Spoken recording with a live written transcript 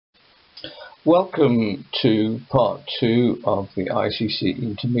Welcome to part 2 of the ICCE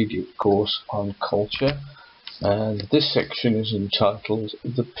Intermediate course on culture, and this section is entitled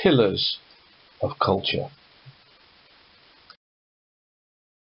The Pillars of Culture.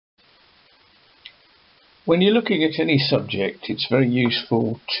 When you're looking at any subject, it's very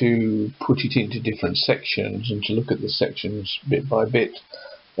useful to put it into different sections and to look at the sections bit by bit.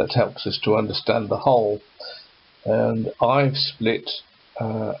 That helps us to understand the whole. And I've split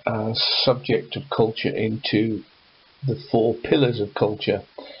a subject of culture into the 4 pillars of culture.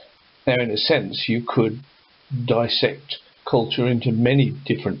 Now, in a sense, you could dissect culture into many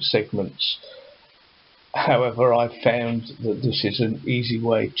different segments. However, I've found that this is an easy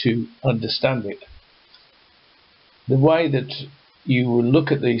way to understand it. The way that you will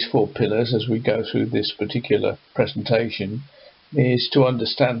look at these 4 pillars as we go through this particular presentation is to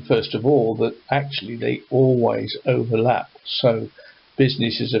understand, first of all, that actually they always overlap. So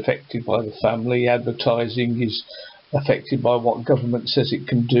business is affected by the family, advertising is affected by what government says it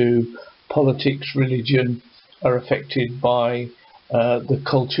can do, politics, religion are affected by the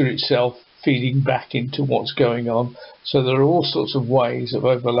culture itself feeding back into what's going on. So there are all sorts of ways of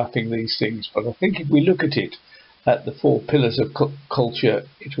overlapping these things, but I think if we look at it at the 4 pillars of culture,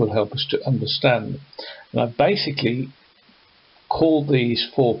 it will help us to understand. And I've basically called these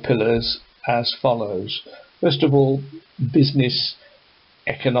 4 pillars as follows. First of all, business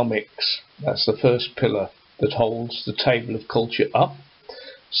economics. That's the first pillar that holds the table of culture up.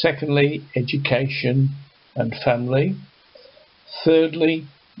 Secondly, education and family. Thirdly,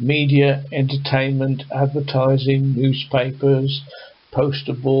 media, entertainment, advertising, newspapers,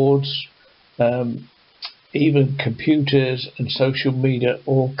 poster boards, even computers and social media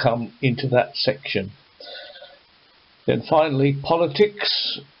all come into that section. Then finally,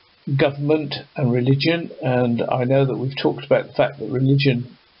 politics, government and religion, and I know that we've talked about the fact that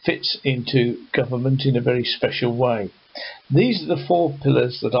religion fits into government in a very special way. These are the 4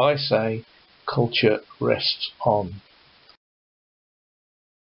 pillars that I say culture rests on.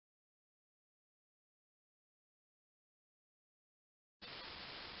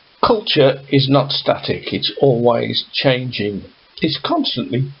 Culture is not static, it's always changing. It's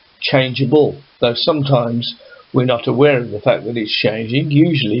constantly changeable, though sometimes we're not aware of the fact that it's changing,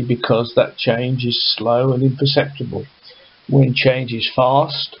 usually because that change is slow and imperceptible. When change is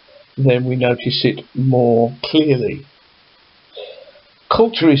fast, then we notice it more clearly.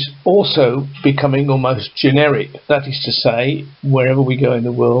 Culture is also becoming almost generic. That is to say, wherever we go in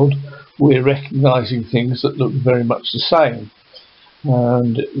the world, we're recognizing things that look very much the same.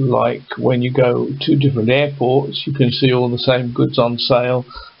 And like when you go to different airports, you can see all the same goods on sale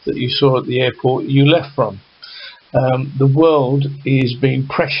that you saw at the airport you left from. The world is being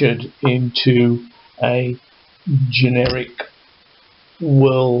pressured into a generic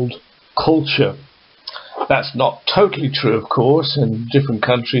world culture. That's not totally true, of course, and different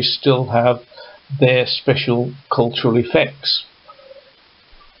countries still have their special cultural effects.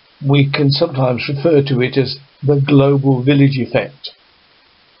 We can sometimes refer to it as the global village effect.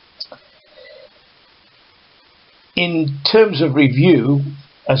 In terms of review,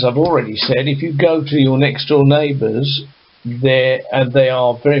 as I've already said, if you go to your next door neighbours, they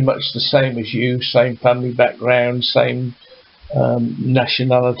are very much the same as you, same family background, same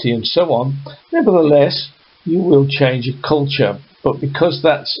nationality and so on. Nevertheless, you will change your culture, but because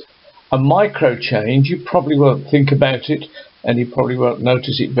that's a micro change, you probably won't think about it and you probably won't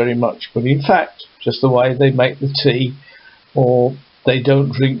notice it very much. But in fact, just the way they make the tea, or they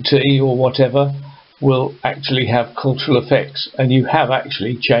don't drink tea, or whatever, will actually have cultural effects, and you have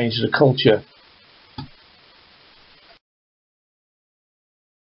actually changed the culture.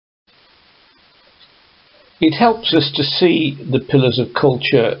 It helps us to see the pillars of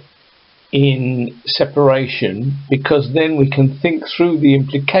culture in separation, because then we can think through the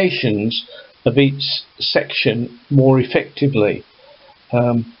implications of each section more effectively.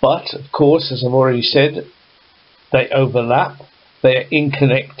 But of course, as I've already said, they overlap, they are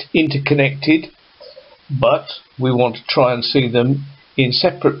interconnected, but we want to try and see them in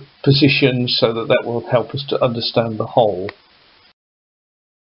separate positions so that will help us to understand the whole.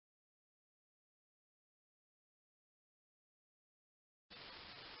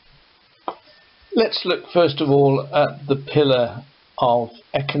 Let's look first of all at the pillar of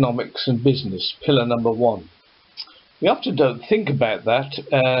economics and business, pillar number 1. We often don't think about that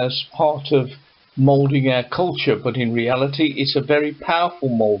as part of moulding our culture, but in reality it's a very powerful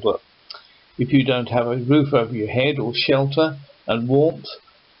moulder. If you don't have a roof over your head or shelter and warmth,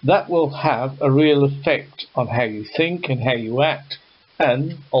 that will have a real effect on how you think and how you act,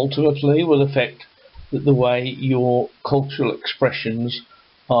 and ultimately will affect the way your cultural expressions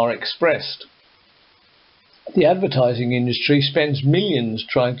are expressed. The advertising industry spends millions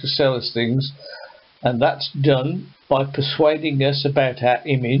trying to sell us things, and that's done by persuading us about our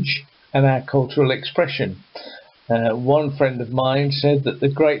image and our cultural expression. One friend of mine said that the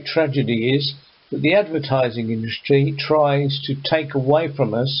great tragedy is that the advertising industry tries to take away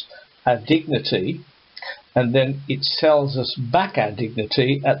from us our dignity, and then it sells us back our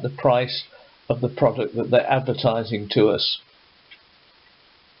dignity at the price of the product that they're advertising to us.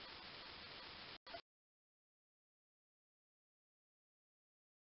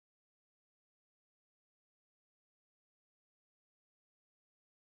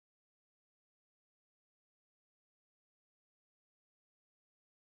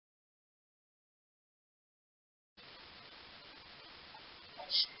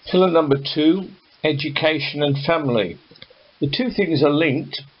 Pillar number 2, education and family. The two things are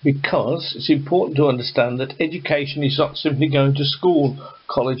linked because it's important to understand that education is not simply going to school,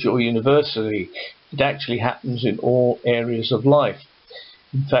 college or university. It actually happens in all areas of life.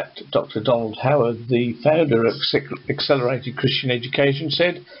 In fact, Dr. Donald Howard, the founder of Accelerated Christian Education,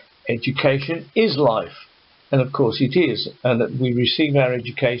 said, "Education is life." And of course it is, and that we receive our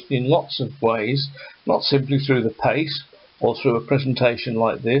education in lots of ways, not simply through the PACE or through a presentation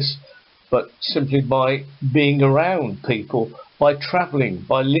like this, but simply by being around people, by travelling,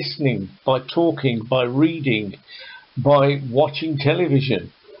 by listening, by talking, by reading, by watching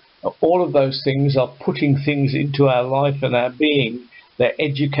television. All of those things are putting things into our life and our being. They're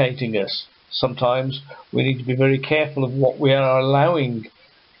educating us. Sometimes we need to be very careful of what we are allowing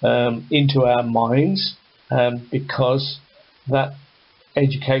into our minds, because that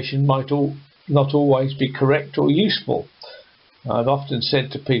education might not always be correct or useful. I've often said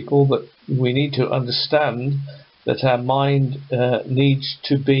to people that we need to understand that our mind needs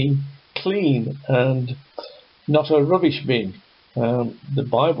to be clean and not a rubbish bin. The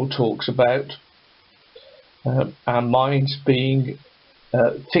Bible talks about our minds being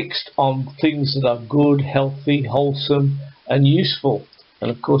fixed on things that are good, healthy, wholesome and useful. And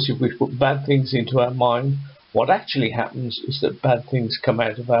of course, if we put bad things into our mind, what actually happens is that bad things come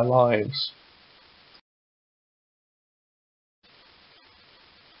out of our lives.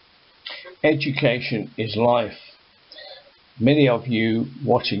 Education is life. Many of you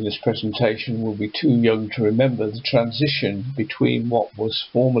watching this presentation will be too young to remember the transition between what was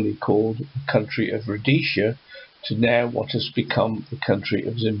formerly called the country of Rhodesia to now what has become the country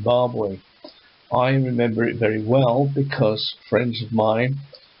of Zimbabwe. I remember it very well because friends of mine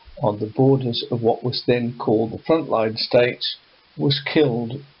on the borders of what was then called the frontline states was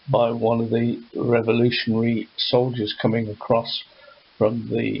killed by one of the revolutionary soldiers coming across from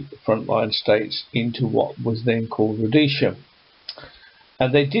the frontline states into what was then called Rhodesia.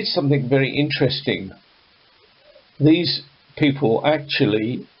 And they did something very interesting. These people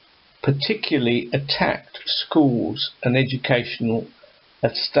actually particularly attacked schools and educational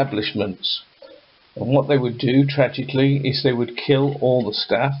establishments. And what they would do, tragically, is they would kill all the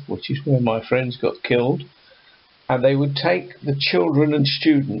staff, which is where my friends got killed, and they would take the children and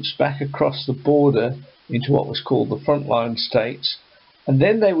students back across the border into what was called the frontline states, and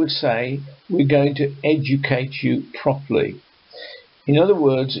then they would say, "We're going to educate you properly." In other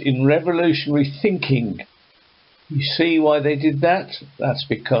words, in revolutionary thinking, you see why they did that? That's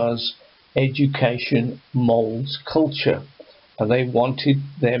because education molds culture, and they wanted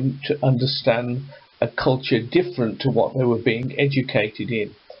them to understand a culture different to what they were being educated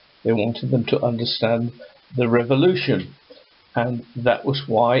in. They wanted them to understand the revolution, and that was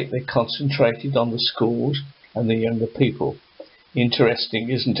why they concentrated on the schools and the younger people. Interesting,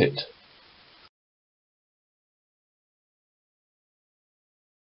 isn't it?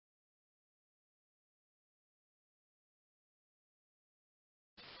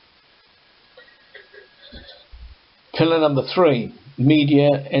 Pillar number 3, media,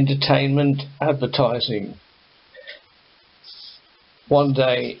 entertainment, advertising. One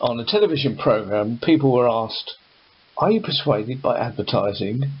day on a television program, people were asked, "Are you persuaded by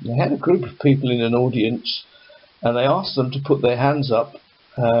advertising?" They had a group of people in an audience, and they asked them to put their hands up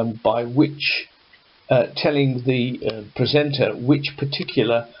by which, telling the presenter which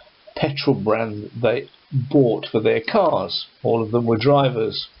particular petrol brand they bought for their cars. All of them were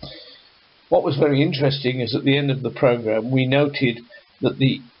drivers. What was very interesting is at the end of the program we noted that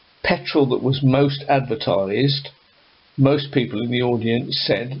the petrol that was most advertised, most people in the audience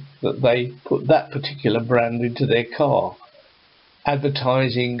said that they put that particular brand into their car.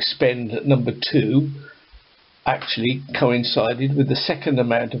 Advertising spend number 2 actually coincided with the second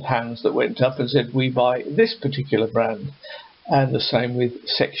amount of hands that went up and said, "We buy this particular brand." And the same with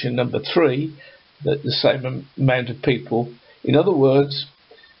section number 3, that the same amount of people. In other words,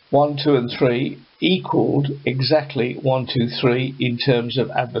 1, 2 and 3 equaled exactly 1, 2, 3 in terms of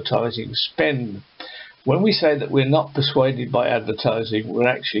advertising spend. When we say that we're not persuaded by advertising, we're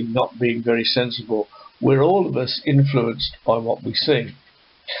actually not being very sensible. We're all of us influenced by what we see.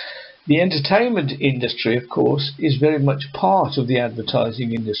 The entertainment industry, of course, is very much part of the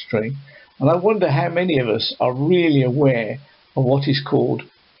advertising industry, and I wonder how many of us are really aware of what is called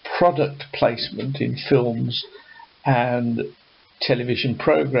product placement in films and television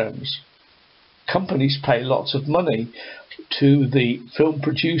programs. Companies pay lots of money to the film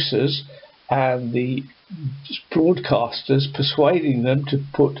producers and the broadcasters, persuading them to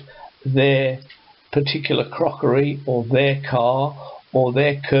put their particular crockery or their car or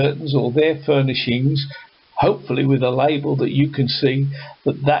their curtains or their furnishings, hopefully with a label that you can see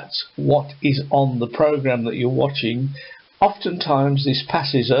that that's what is on the program that you're watching. Oftentimes this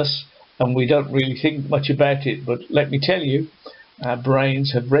passes us and we don't really think much about it, but let me tell you, our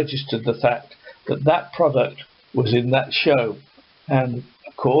brains have registered the fact that that product was in that show. And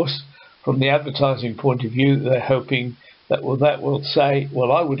of course, from the advertising point of view, they're hoping that will say,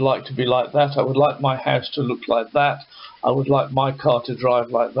 well, I would like to be like that, I would like my house to look like that, I would like my car to drive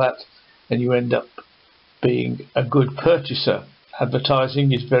like that, and you end up being a good purchaser.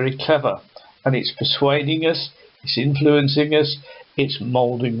 Advertising is very clever, and it's persuading us, it's influencing us, it's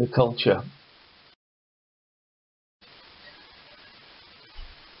moulding the culture.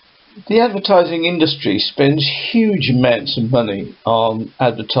 The advertising industry spends huge amounts of money on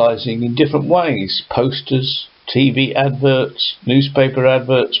advertising in different ways. Posters, TV adverts, newspaper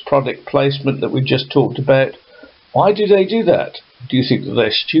adverts, product placement that we just talked about. Why do they do that? Do you think that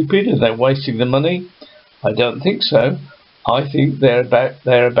they're stupid and they're wasting the money? I don't think so. I think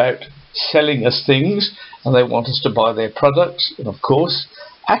they're about selling us things, and they want us to buy their products. And of course,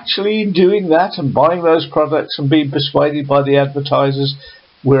 actually doing that and buying those products and being persuaded by the advertisers,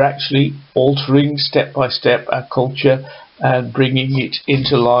 we're actually altering step by step our culture and bringing it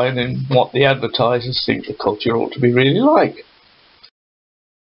into line in what the advertisers think the culture ought to be really like.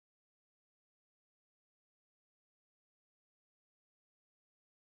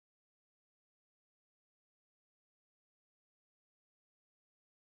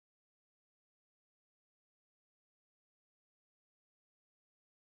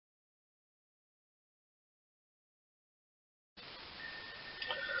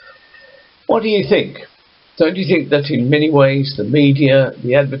 What do you think? Don't you think that in many ways the media,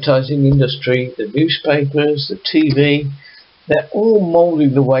 the advertising industry, the newspapers, the TV, they're all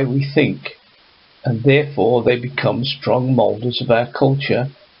moulding the way we think, and therefore they become strong moulders of our culture,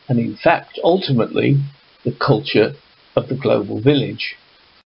 and in fact ultimately the culture of the global village.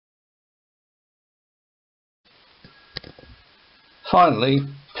 Finally,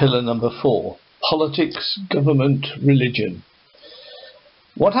 pillar number 4, politics, government, religion.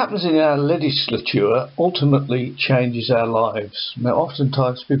 What happens in our legislature ultimately changes our lives. Now,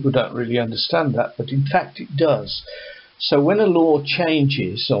 oftentimes people don't really understand that, but in fact it does. So when a law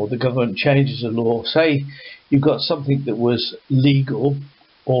changes, or the government changes a law, say you've got something that was legal,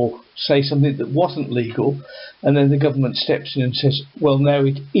 or say something that wasn't legal, and then the government steps in and says, well, now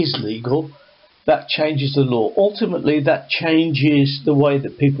it is legal, that changes the law. Ultimately, that changes the way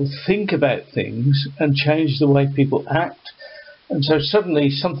that people think about things and changes the way people act. And so suddenly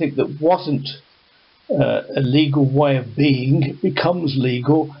something that wasn't a legal way of being becomes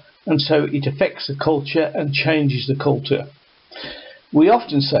legal, and so it affects the culture and changes the culture. We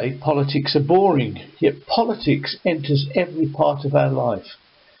often say politics are boring, yet politics enters every part of our life.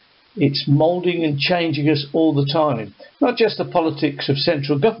 It's moulding and changing us all the time. Not just the politics of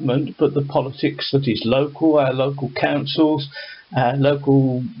central government, but the politics that is local, our local councils, our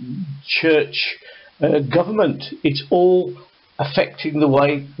local church government. It's all affecting the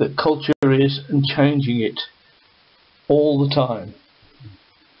way that culture is and changing it all the time.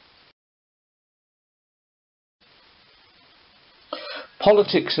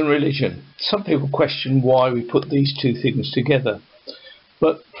 Politics and religion. Some people question why we put these two things together.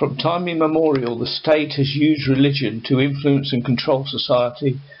 But from time immemorial, the state has used religion to influence and control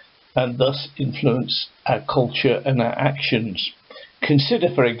society, and thus influence our culture and our actions. Consider,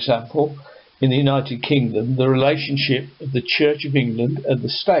 for example, in the United Kingdom, the relationship of the Church of England and the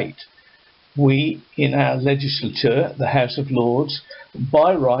state. We, in our legislature, the House of Lords,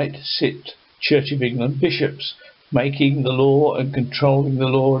 by right sit Church of England bishops, making the law and controlling the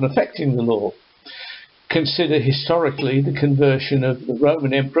law and affecting the law. Consider historically the conversion of the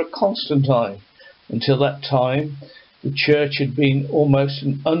Roman Emperor Constantine. Until that time, the Church had been almost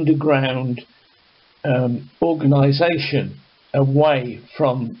an underground organisation, away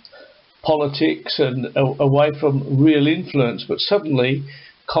from politics and away from real influence. But suddenly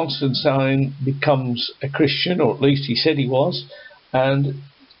Constantine becomes a Christian, or at least he said he was, and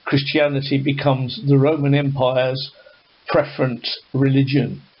Christianity becomes the Roman Empire's preference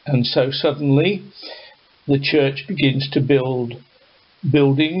religion. And so suddenly the church begins to build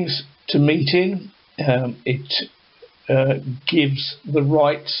buildings to meet in. It gives the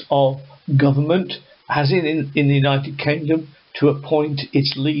rights of government, as in the United Kingdom, to appoint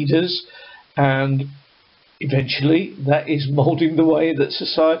its leaders, and eventually that is moulding the way that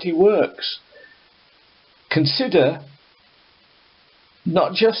society works. Consider,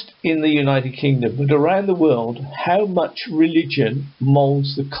 not just in the United Kingdom but around the world, how much religion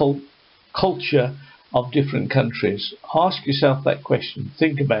moulds the culture of different countries. Ask yourself that question.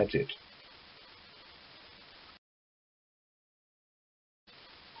 Think about it.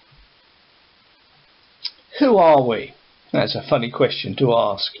 Who are we? That's a funny question to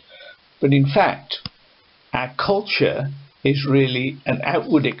ask, but in fact our culture is really an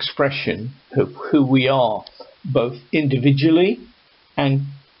outward expression of who we are, both individually and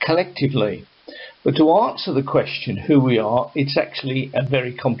collectively. But to answer the question who we are, it's actually a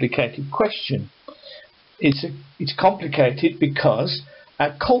very complicated question. It's complicated because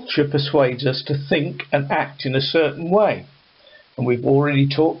our culture persuades us to think and act in a certain way. And we've already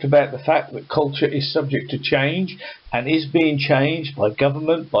talked about the fact that culture is subject to change and is being changed by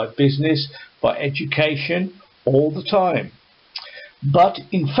government, by business, by education all the time. But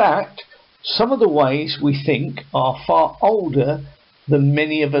in fact, some of the ways we think are far older than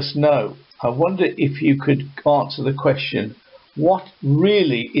many of us know. I wonder if you could answer the question, what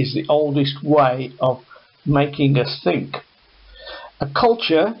really is the oldest way of making us think? A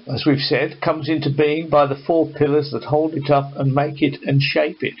culture, as we've said, comes into being by the four pillars that hold it up and make it and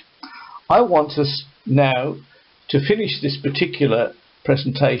shape it. I want us now to finish this particular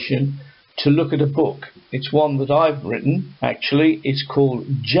presentation to look at a book. It's one that I've written, actually. It's called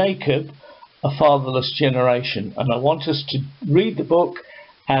Jacob, A Fatherless Generation. And I want us to read the book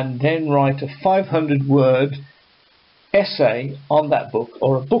and then write a 500-word essay on that book,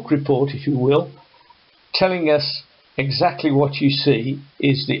 or a book report, if you will, telling us exactly what you see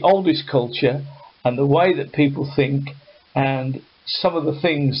is the oldest culture and the way that people think, and some of the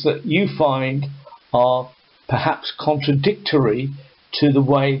things that you find are perhaps contradictory to the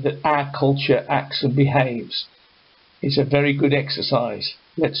way that our culture acts and behaves. It's a very good exercise.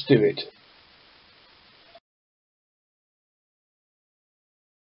 Let's do it.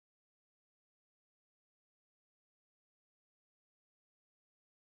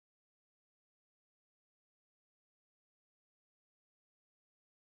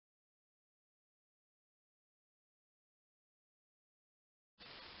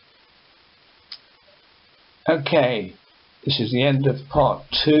 Okay, this is the end of part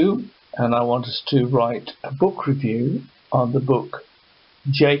 2, and I want us to write a book review on the book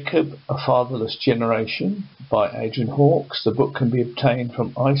Jacob, A Fatherless Generation by Adrian Hawkes. The book can be obtained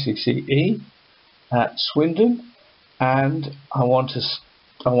from ICCE at Swindon, and I want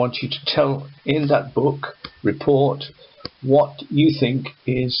you to tell in that book report what you think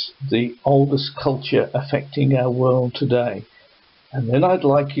is the oldest culture affecting our world today. And then I'd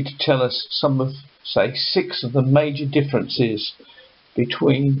like you to tell us some of, say, 6 of the major differences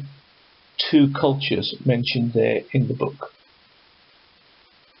between 2 cultures mentioned there in the book.